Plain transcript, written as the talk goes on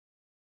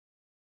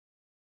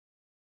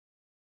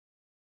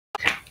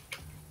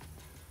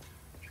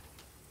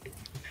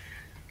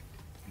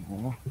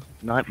Oh,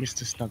 night,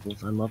 Mr.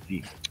 Snuggles. I love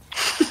you.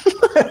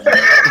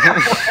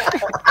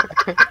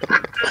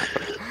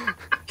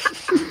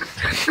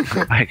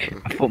 I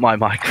thought my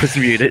mic was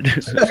muted.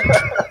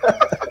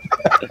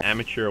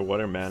 Amateur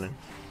watermelon.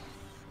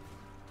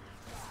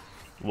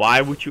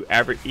 Why would you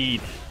ever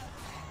eat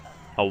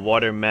a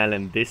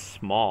watermelon this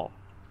small?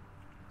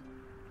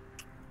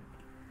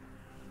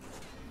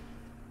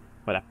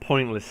 What a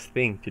pointless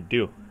thing to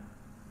do.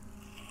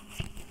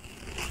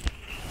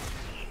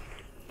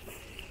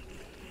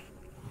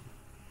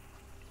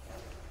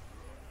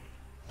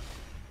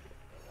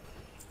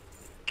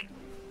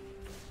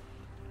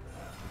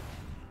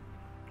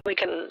 We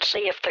can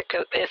see if the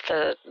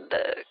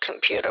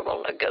computer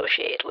will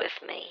negotiate with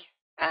me.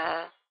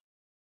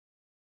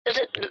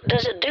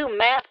 Does it do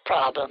math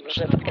problems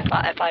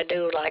if I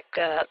do like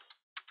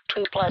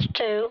 2 plus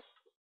 2?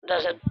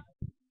 Does it?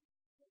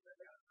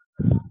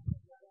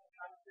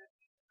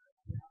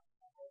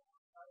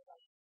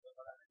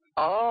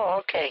 Oh,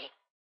 okay.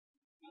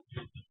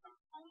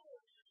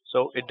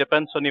 So it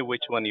depends on you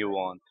which one you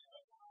want.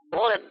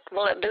 Will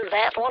it do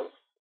that one?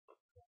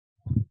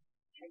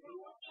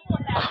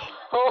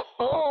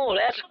 Oh,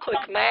 that's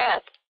quick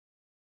math.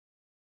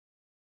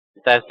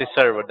 That's the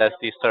server. That's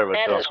the server.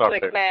 That So is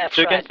quick math.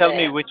 you can right tell there.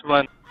 me which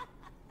one.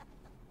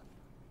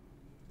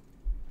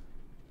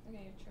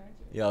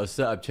 Yo, what's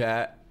up,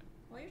 chat?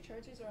 All your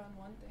chargers are on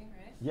one thing,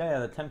 right? Yeah,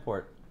 the 10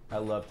 port. I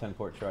love 10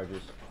 port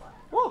chargers.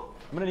 Woo!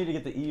 I'm gonna need to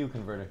get the EU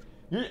converter.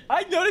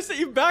 I noticed that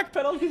you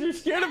backpedaled because you're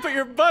scared to put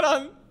your butt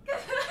on.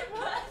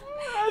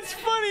 That's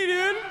funny,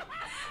 dude.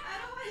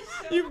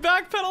 You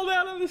backpedaled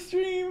out of the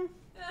stream.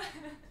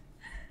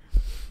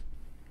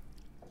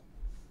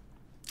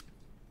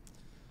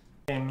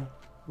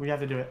 We have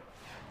to do it.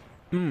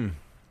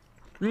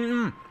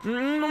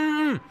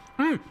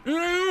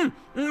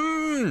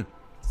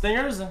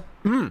 Stingers?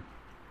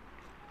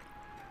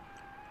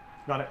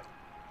 Got it.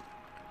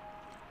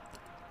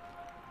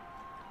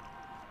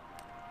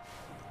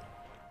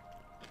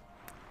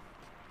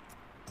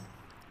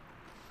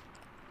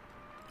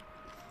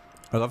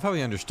 I love how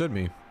he understood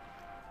me.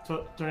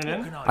 So, turn it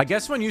in? I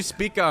guess when you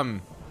speak,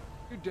 you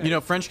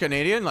know, French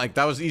Canadian, like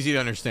that was easy to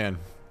understand.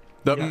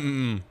 The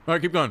All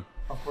right, keep going.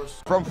 Of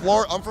course.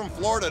 I'm from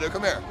Florida, dude.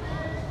 Come here.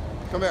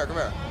 Come here.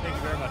 Thank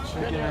you very much.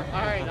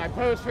 All right, I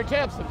pose for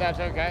tips if that's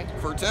okay.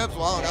 For tips?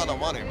 Well, I don't got no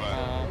money,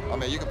 but I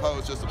mean, you can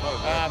pose just to pose.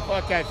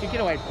 Fuck that. You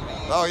get away from me.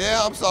 Oh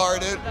yeah, I'm sorry,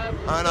 dude. I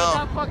Get know.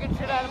 that fucking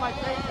shit out of my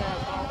face,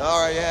 asshole. All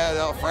right, yeah.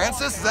 No.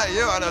 Francis, is that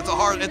you? I know it's a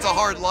hard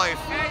life.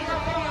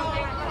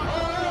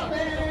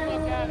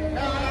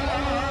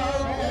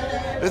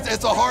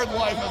 It's a hard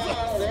life as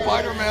a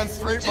Spider-Man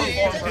street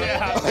performer.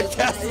 Yeah. I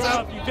guess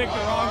so. You picked the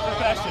wrong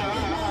profession.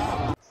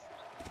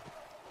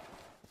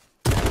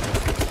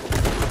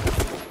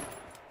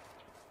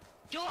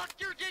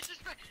 Doctor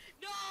disrespect.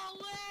 No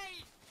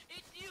way.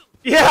 It's you.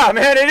 Yeah,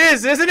 man, it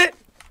is, isn't it?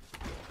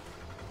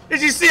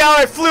 Did you see how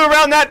I flew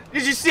around that?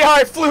 Did you see how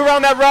I flew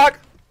around that rock?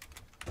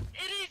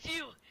 It is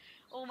you.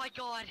 Oh my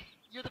God.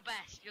 You're the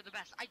best. You're the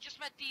best. I just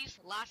met these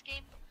last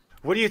game.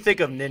 What do you think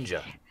of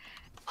Ninja?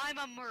 I'm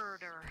a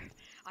murderer.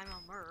 I'm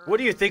a murderer. What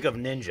do you think of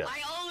Ninja?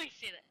 I always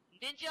say that.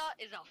 Ninja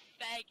is a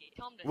faggot.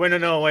 Tell him to Wait,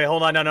 no, wait,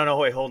 hold on, no,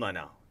 wait, hold on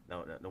now.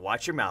 No,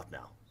 watch your mouth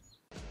now.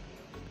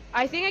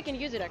 I think I can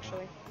use it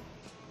actually.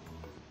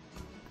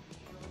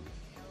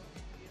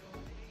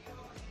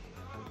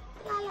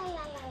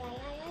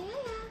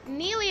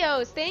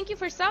 Nelios, thank you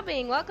for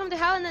subbing. Welcome to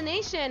Hell in the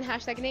Nation.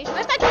 Hashtag nation.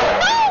 Hashtag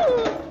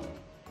no!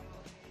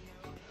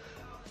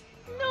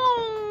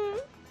 No!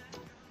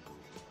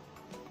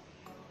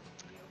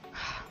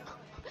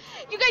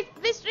 You guys,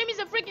 this stream is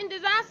a freaking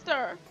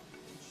disaster.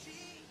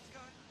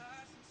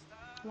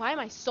 Why am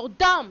I so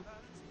dumb?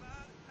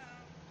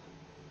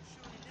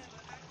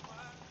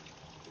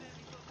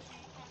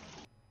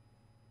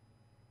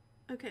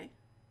 Okay.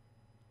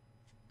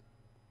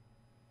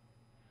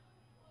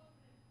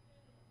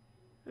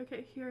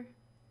 Okay, here.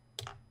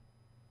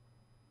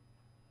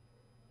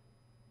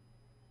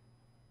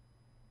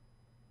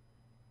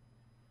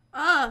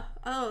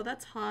 Oh,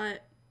 that's hot.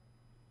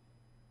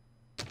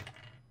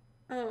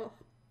 Oh,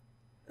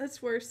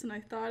 that's worse than I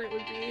thought it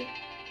would be.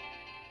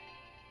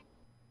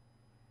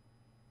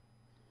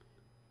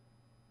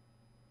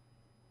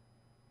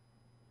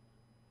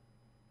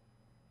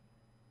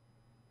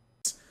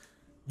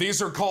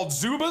 These are called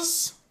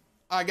Zubas.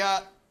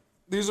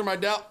 These are my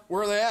doubt.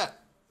 Where are they at?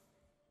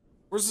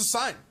 Where's the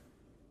sign?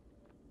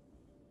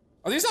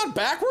 Are these on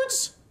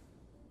backwards?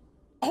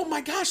 Oh my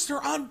gosh,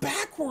 they're on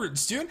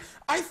backwards, dude.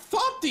 I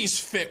thought these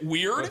fit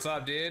weird. What's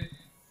up, dude?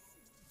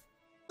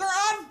 They're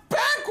on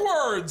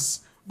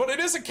backwards! But it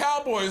is a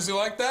Cowboys. You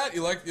like that?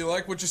 You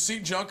like what you see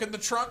junk in the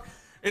trunk?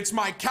 It's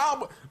my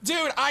cowboy.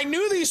 Dude, I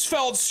knew these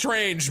felt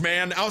strange,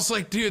 man. I was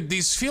like, dude,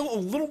 these feel a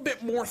little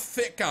bit more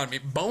thick on me.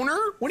 Boner?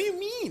 What do you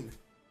mean?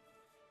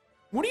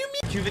 What do you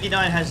mean?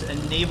 259 has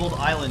enabled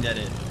island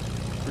edit.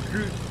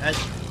 Recruit as...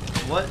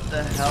 What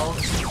the hell?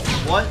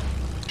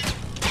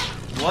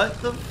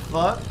 What the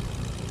fuck?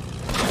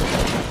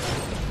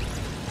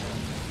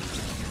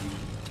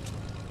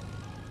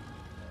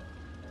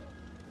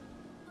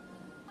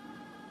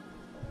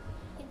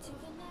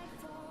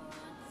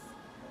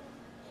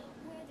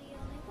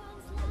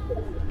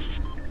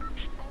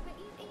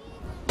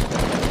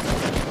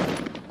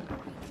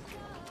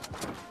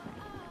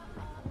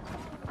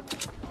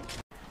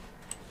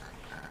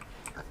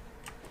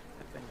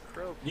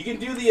 You can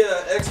do the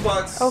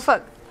Xbox. Oh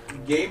fuck.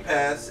 Game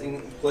Pass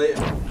and play it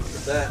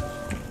with that.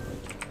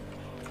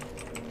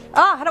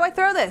 Ah, how do I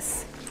throw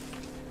this?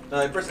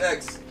 Press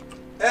X.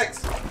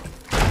 X.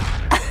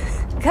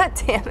 God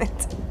damn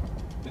it.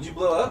 Did you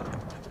blow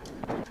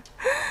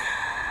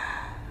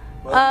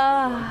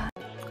up?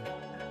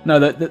 No,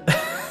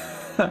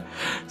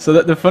 so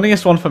the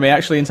funniest one for me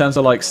actually in terms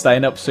of like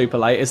staying up super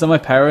late is that my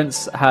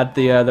parents had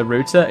the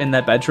router in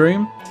their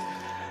bedroom,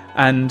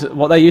 and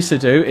what they used to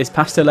do is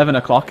past 11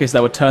 o'clock is they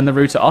would turn the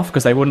router off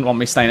because they wouldn't want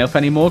me staying up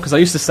anymore, because I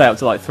used to stay up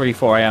to like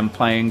 3-4 a.m.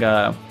 playing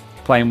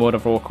World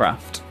of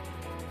Warcraft.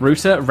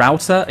 Router,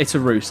 it's a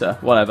router,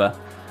 whatever.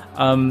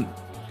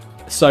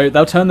 So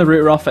they'll turn the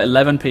router off at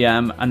 11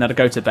 p.m. and they'll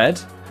go to bed.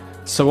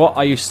 So what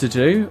I used to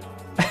do,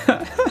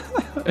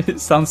 it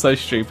sounds so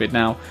stupid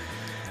now.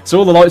 So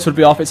all the lights would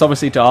be off, it's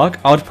obviously dark.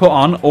 I would put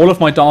on all of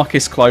my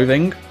darkest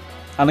clothing,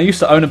 and I used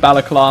to own a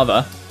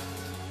balaclava,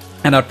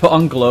 and I'd put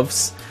on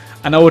gloves,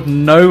 and I would,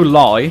 no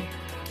lie,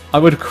 I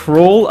would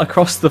crawl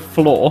across the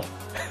floor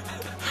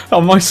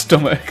on my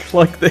stomach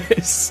like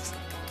this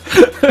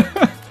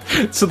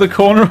to the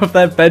corner of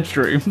their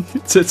bedroom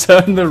to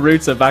turn the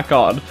router back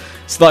on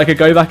so that I could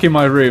go back in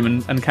my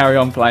room and carry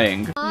on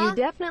playing. You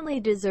definitely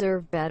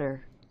deserve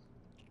better.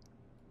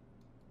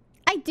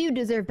 I do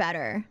deserve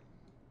better.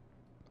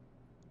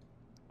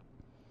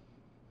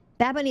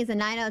 Bad Bunny is a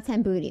 9 out of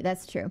 10 booty.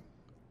 That's true.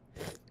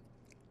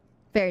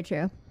 Very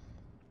true.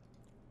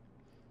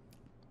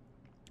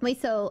 Wait,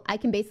 so I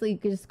can basically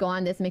just go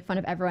on this and make fun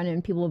of everyone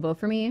and people will vote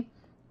for me?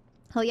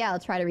 Hell yeah, I'll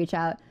try to reach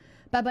out.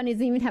 Bad Bunny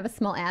doesn't even have a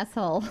small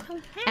asshole.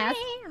 Ass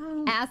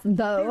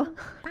though.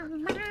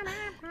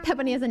 Bad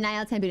Bunny has a 9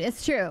 out of 10 booty.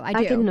 It's true, I do.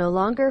 I can no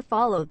longer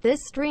follow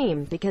this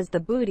stream because the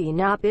booty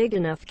not big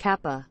enough,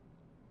 Kappa.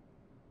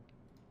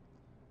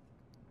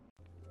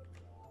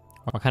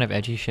 What kind of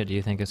edgy shit do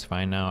you think is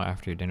fine now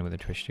after you're done with the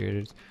Twitch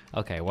dudes?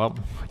 Okay, well,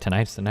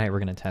 tonight's the night we're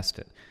gonna test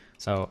it.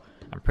 So,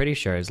 I'm pretty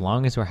sure as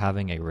long as we're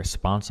having a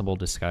responsible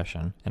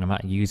discussion, and I'm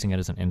not using it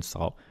as an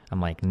insult,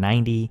 I'm like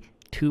 92%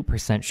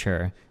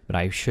 sure that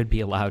I should be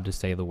allowed to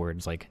say the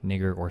words like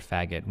nigger or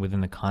faggot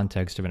within the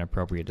context of an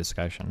appropriate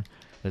discussion.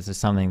 This is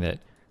something that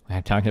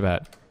I've talked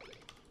about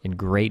in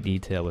great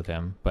detail with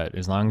him, but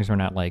as long as we're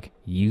not like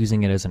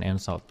using it as an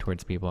insult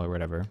towards people or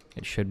whatever,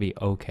 it should be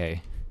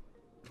okay.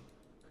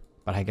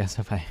 But I guess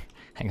if I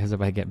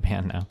get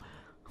banned now,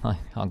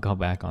 I'll go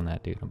back on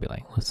that dude. I'll be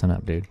like, listen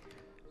up, dude.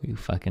 You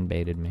fucking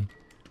baited me.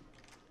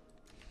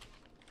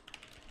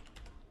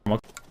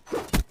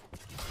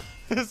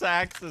 This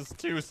axe is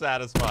too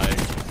satisfying.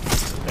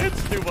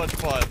 It's too much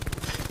fun.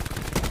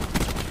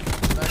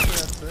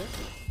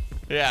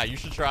 Yeah, you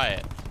should try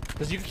it.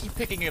 Because you can keep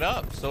picking it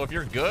up. So if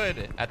you're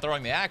good at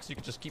throwing the axe, you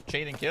can just keep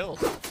chaining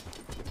kills.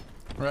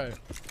 Right.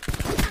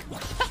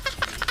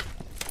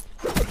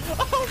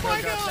 Oh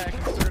my god!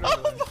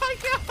 Oh my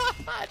god!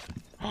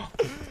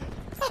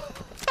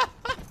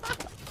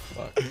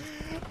 Fuck.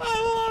 I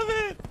love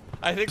it!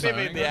 I think they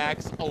made the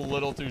axe a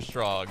little too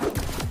strong.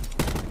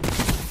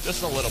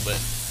 Just a little bit.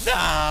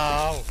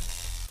 No!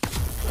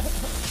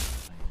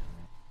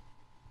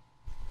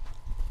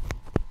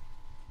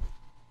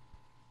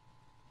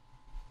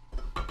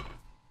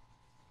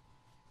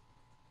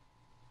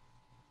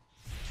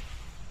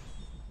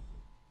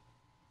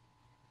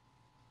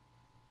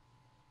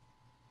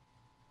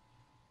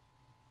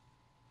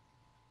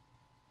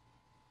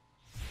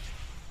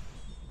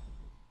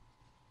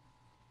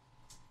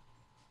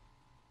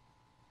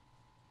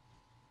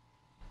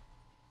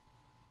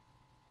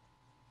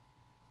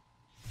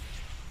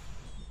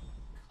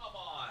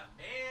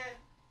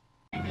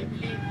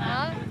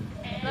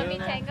 Let me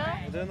Tango?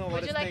 I don't know what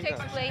Would is you like Tango.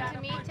 to explain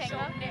to me, Tango?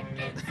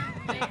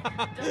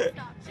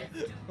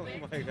 Oh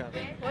my god.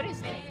 What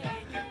is Tango?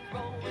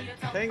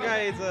 Tenga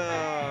is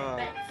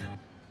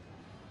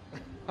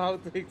how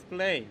to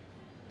explain?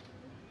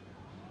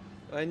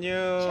 When you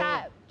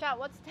Chat,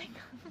 what's Tango?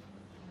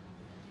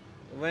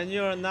 when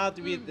you're not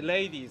with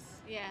ladies.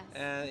 Yes.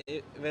 And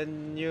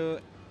when you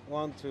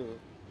want to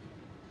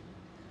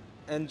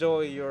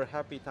enjoy your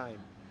happy time,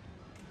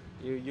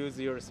 you use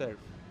yourself.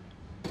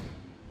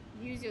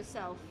 Use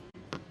yourself.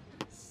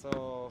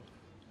 So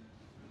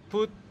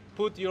put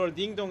your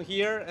ding dong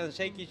here and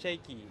shaky.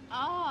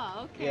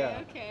 Oh, okay,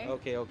 Yeah.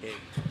 okay. Okay.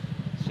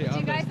 Did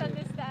you guys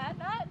understand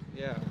that?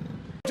 Yeah.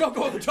 Don't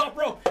go on the top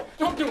rope!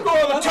 Don't go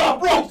on the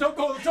top rope! Don't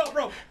go on the top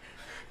rope!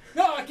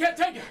 No, I can't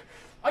take it!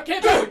 I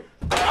can't do it!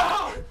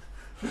 Ah!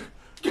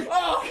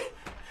 Ah!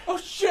 Oh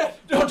shit!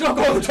 No, don't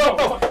go on the top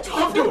rope!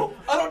 Don't do it!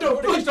 I don't do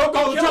it! Please don't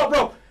go on the top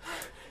rope!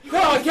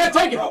 No, I can't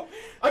take it!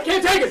 I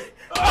can't take it!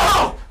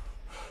 Oh!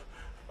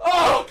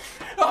 Oh!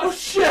 Oh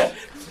shit!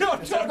 No,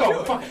 don't go on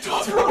the fucking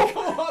top rope!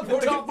 Come on, the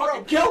top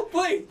rope! Kill,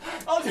 please!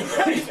 I'll do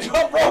anything!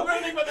 Top rope!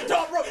 Anything but the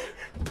top rope!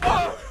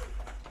 Oh!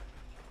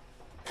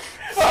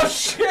 Oh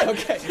shit!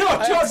 Okay. No,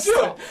 don't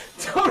do it!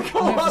 Don't go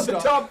on the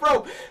top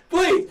rope!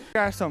 Please!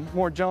 Got some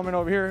more gentlemen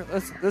over here.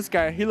 This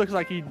guy, he looks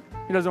like he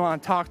doesn't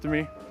want to talk to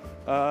me.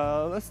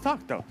 Let's talk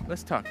though.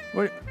 Let's talk.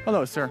 Wait,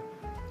 hello, sir.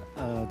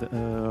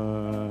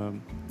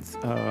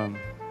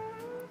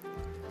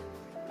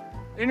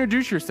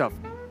 Introduce yourself.